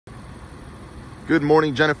Good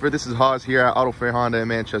morning, Jennifer. This is Haz here at Auto Fair Honda in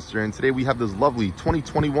Manchester, and today we have this lovely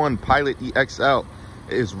 2021 Pilot EXL.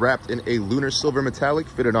 It is wrapped in a lunar silver metallic,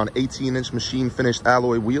 fitted on 18-inch machine finished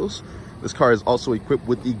alloy wheels. This car is also equipped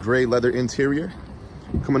with the gray leather interior.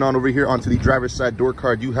 Coming on over here onto the driver's side door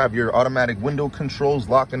card, you have your automatic window controls,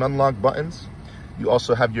 lock and unlock buttons. You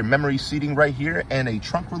also have your memory seating right here and a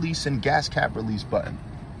trunk release and gas cap release button.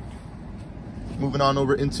 Moving on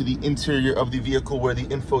over into the interior of the vehicle where the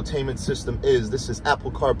infotainment system is. This is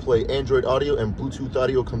Apple CarPlay, Android Auto, and Bluetooth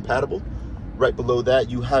audio compatible. Right below that,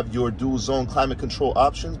 you have your dual zone climate control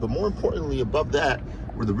options, but more importantly, above that,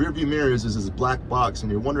 where the rear view mirror is this black box,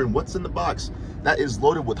 and you're wondering what's in the box. That is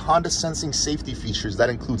loaded with Honda sensing safety features. That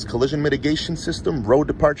includes collision mitigation system, road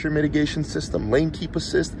departure mitigation system, lane keep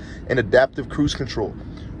assist, and adaptive cruise control.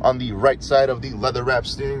 On the right side of the leather wrap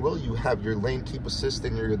steering wheel, you have your lane keep assist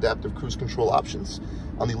and your adaptive cruise control options.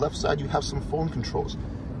 On the left side, you have some phone controls.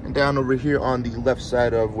 And down over here on the left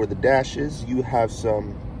side of where the dash is, you have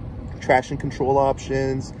some traction control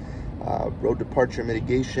options, road departure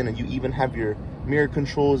mitigation, and you even have your mirror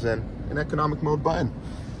controls and an economic mode button.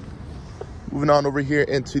 Moving on over here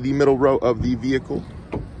into the middle row of the vehicle.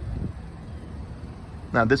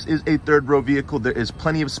 Now, this is a third row vehicle. There is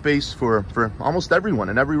plenty of space for almost everyone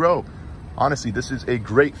in every row. Honestly, this is a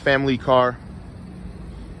great family car.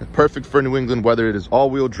 Perfect for New England weather. It is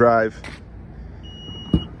all-wheel drive.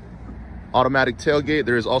 Automatic tailgate.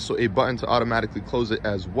 There is also a button to automatically close it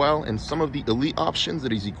as well. And some of the elite options,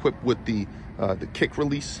 that is equipped with the kick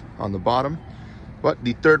release on the bottom. But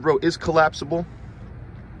the third row is collapsible.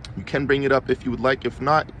 You can bring it up if you would like. If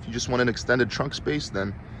not, if you just want an extended trunk space,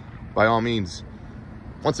 then by all means.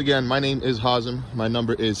 Once again, my name is Hazim. My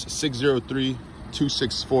number is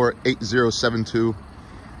 603-264-8072.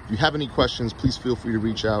 If you have any questions, please feel free to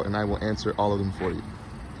reach out and I will answer all of them for you.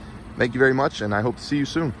 Thank you very much, and I hope to see you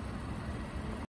soon.